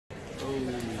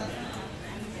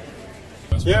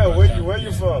Yeah, where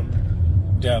you from?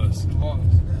 Dallas.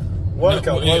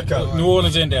 Welcome. New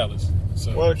Orleans and Dallas.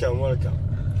 So. Welcome.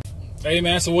 Hey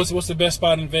man, so what's the best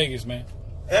spot in Vegas, man?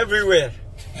 Everywhere.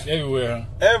 Everywhere, huh?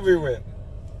 Everywhere.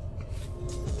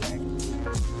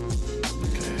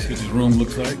 See what this room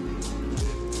looks like.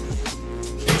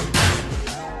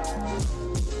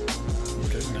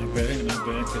 Okay, not bad.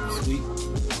 Got the suite.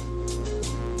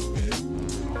 Okay.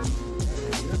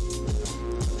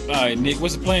 All right, Nick,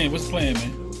 what's the plan?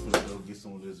 Man? Go get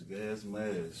some of this gas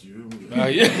mask. You hear me?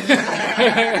 Yeah.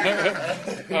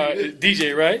 All right,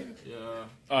 DJ, right? Yeah.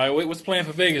 All right, what's the plan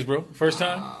for Vegas, bro? First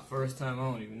time? First time, I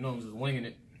don't even know. I'm just winging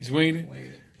it. He's winging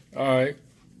it? All right.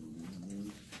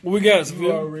 What we got, You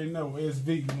Seville? already know. SV,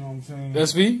 you know what I'm saying?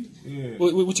 SV? Yeah.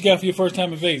 What you got for your first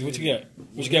time in Vegas? What you got?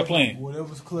 What you got playing?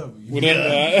 Whatever's clever.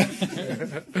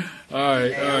 Whatever. All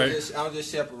right. I'm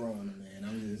just chaperoning,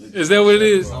 man. Is that what it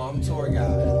is? Oh, I'm tour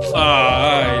guide. All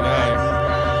right.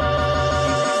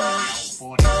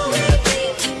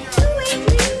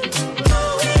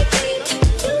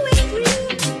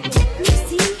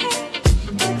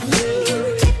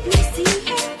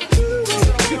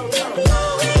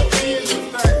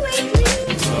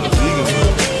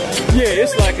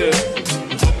 It's like a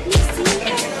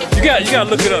you gotta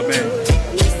look it up, man.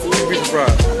 You'll be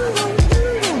surprised.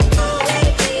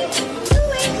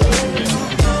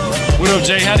 What up,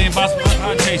 Jay? How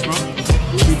it taste, bro?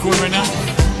 You recording right now?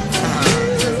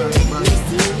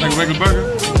 Like a regular burger?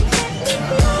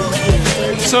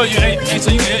 So you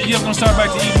ever gonna start back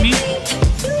to eat meat?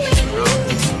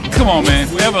 Come on, man.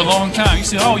 Forever a long time. You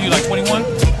see, how old are you? Like 21? You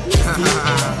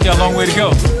got a long way to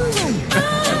go.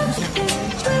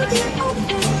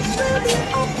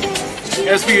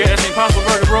 SV, that's Impossible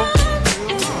Burger, bro.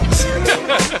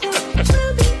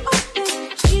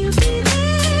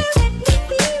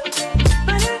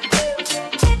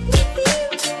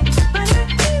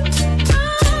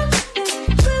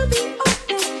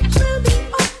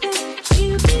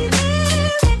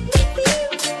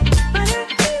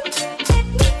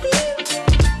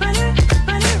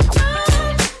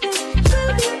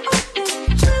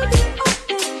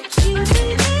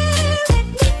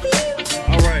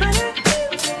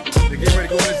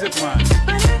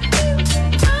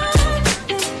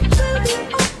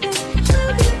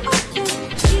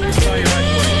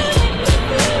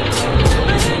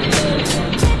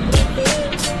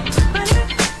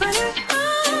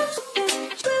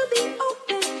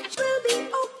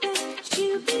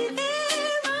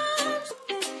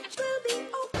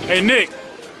 Hey Nick,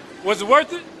 was it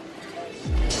worth it?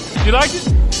 You liked it?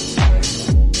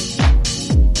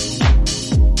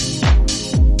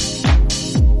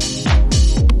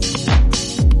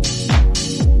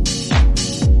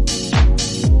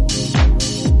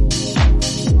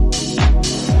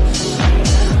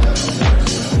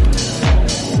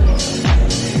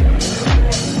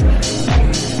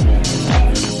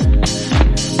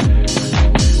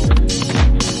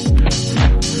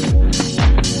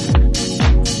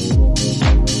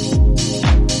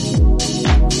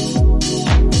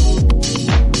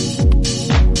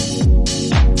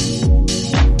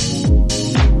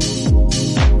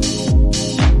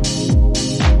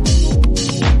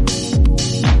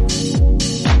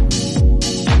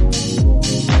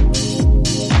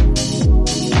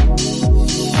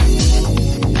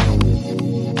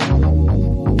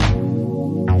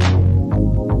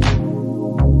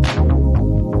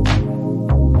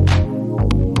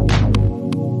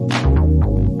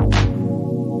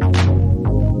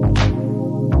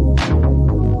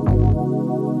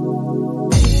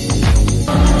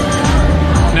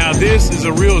 This is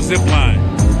a real zip line.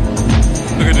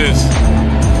 Look at this.